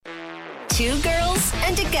Two girls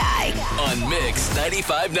and a guy. On Mix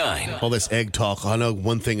 95.9. All this egg talk, I know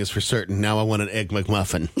one thing is for certain. Now I want an egg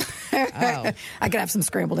McMuffin. I could have some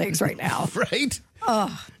scrambled eggs right now. Right?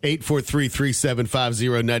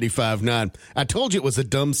 843-375-0959. I told you it was a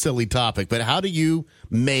dumb, silly topic, but how do you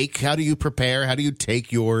prepare, how do you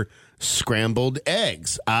take your scrambled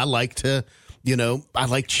eggs? I like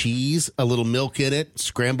cheese, a little milk in it,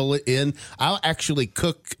 scramble it in. I'll actually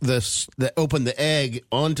cook open the egg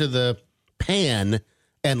onto the pan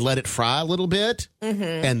and let it fry a little bit. Mm-hmm.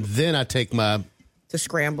 And then I take my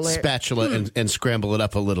spatula and scramble it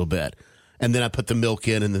up a little bit. And then I put the milk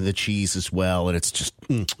in and then the cheese as well. And it's just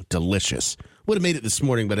delicious. Would have made it this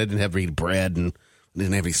morning, but I didn't have any bread and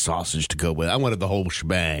didn't have any sausage to go with it. I wanted the whole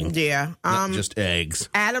shebang. Yeah. Not just eggs.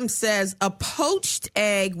 Adam says a poached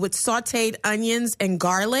egg with sauteed onions and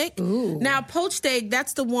garlic. Ooh. Now, poached egg,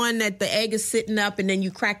 that's the one that the egg is sitting up and then you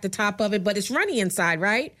crack the top of it, but it's runny inside,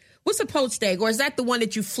 right? What's a poached egg? Or is that the one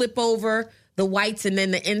that you flip over the whites and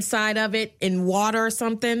then the inside of it in water or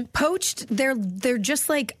something? Poached, they're just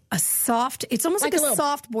like a soft, it's almost like a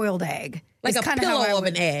soft boiled egg. Like it's a pillow of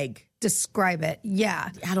an egg. Describe it.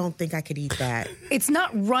 Yeah. I don't think I could eat that. It's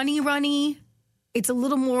not runny. It's a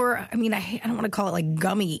little more, I don't want to call it like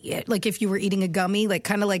gummy. Like if you were eating a gummy, like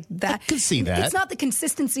kind of like that. I can see that. It's not the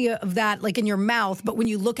consistency of that like in your mouth, but when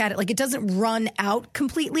you look at it, like it doesn't run out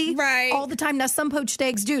completely all the time. Now some poached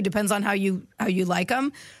eggs do, depends on how you like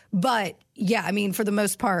them. But yeah, for the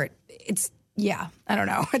most part, I don't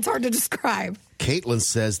know. It's hard to describe. Caitlin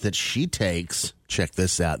says that she takes, check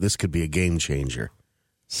this out, this could be a game changer,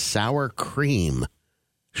 sour cream.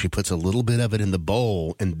 She puts a little bit of it in the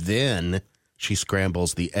bowl and then she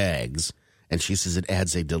scrambles the eggs, and she says it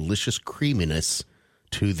adds a delicious creaminess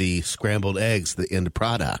to the scrambled eggs, the end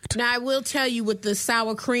product. Now, I will tell you with the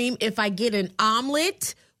sour cream, if I get an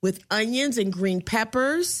omelet with onions and green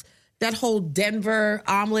peppers, that whole Denver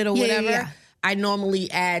omelet or whatever, I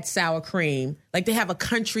normally add sour cream. Like they have a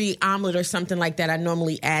country omelet or something like that. I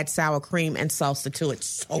normally add sour cream and salsa to it.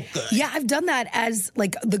 So good. Yeah, I've done that as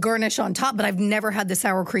like the garnish on top, but I've never had the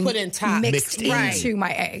sour cream put in top, mixed into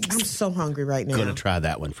my eggs. I'm so hungry right now. Going to try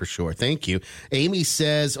that one for sure. Thank you. Amy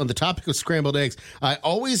says, on the topic of scrambled eggs, I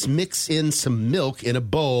always mix in some milk in a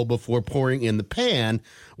bowl before pouring in the pan.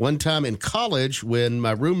 One time in college, when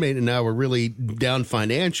my roommate and I were really down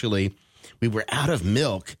financially, we were out of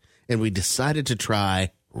milk. And we decided to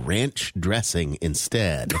try ranch dressing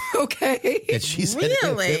instead. Okay. And she said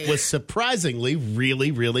it was surprisingly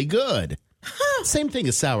really, really good. Same thing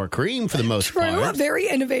as sour cream for the most part. Very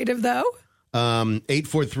innovative, though.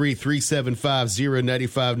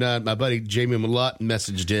 843-375-0959. My buddy Jamie Malott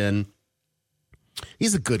messaged in.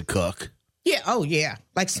 He's a good cook. Yeah. Oh, yeah.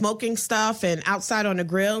 Like smoking stuff and outside on the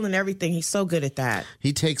grill and everything. He's so good at that.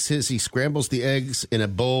 He scrambles the eggs in a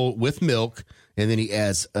bowl with milk. And then he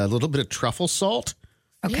adds a little bit of truffle salt,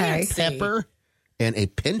 pepper, and a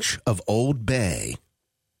pinch of Old Bay.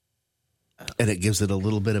 And it gives it a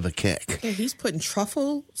little bit of a kick. Yeah, he's putting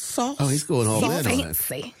truffle salt. Oh, he's going all in on it.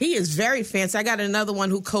 He is very fancy. I got another one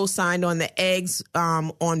who co-signed on the eggs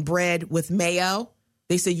on bread with mayo.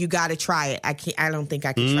 They said, you got to try it. I don't think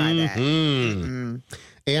I can try that. Mm-hmm.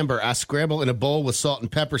 Amber, I scramble in a bowl with salt and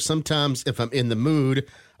pepper. Sometimes if I'm in the mood,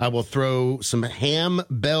 I will throw some ham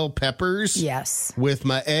bell peppers with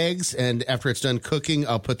my eggs. And after it's done cooking,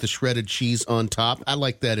 I'll put the shredded cheese on top. I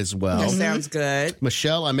like that as well. That sounds good.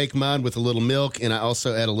 Michelle, I make mine with a little milk, and I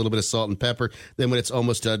also add a little bit of salt and pepper. Then when it's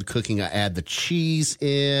almost done cooking, I add the cheese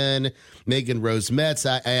in. Megan Rose Metz,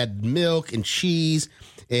 I add milk and cheese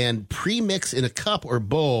and pre-mix in a cup or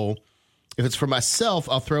bowl. If it's for myself,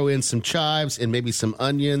 I'll throw in some chives and maybe some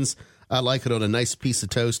onions. I like it on a nice piece of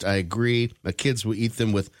toast. I agree. My kids will eat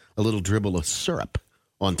them with a little dribble of syrup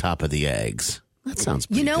on top of the eggs. That sounds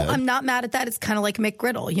pretty good. I'm not mad at that. It's kind of like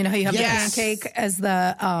McGriddle. You know how you have the pancake as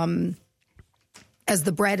the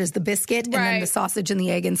bread, as the biscuit, and then the sausage and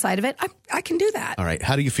the egg inside of it. I can do that. All right.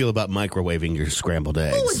 How do you feel about microwaving your scrambled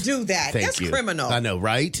eggs? Who would do that? That's criminal. I know,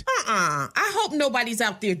 right? I hope nobody's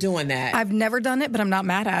out there doing that. I've never done it, but I'm not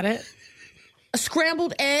mad at it. A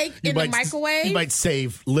scrambled egg in the microwave? You might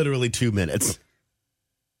save literally 2 minutes.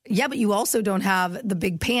 Yeah, but you also don't have the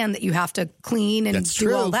big pan that you have to clean and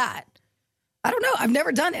do all that. I don't know. I've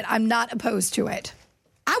never done it. I'm not opposed to it.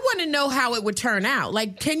 I want to know how it would turn out.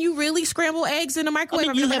 Like, can you really scramble eggs in a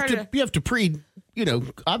microwave? You have to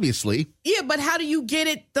obviously. Yeah, but how do you get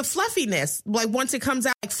it, the fluffiness? Like, onst it comes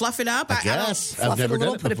out, like, fluff it up? I guess. I've never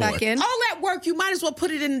done it before. Put it back in. All that work, you might as well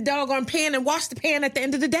put it in the doggone pan and wash the pan at the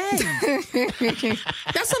end of the day.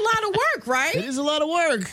 That's a lot of work, right? It is a lot of work.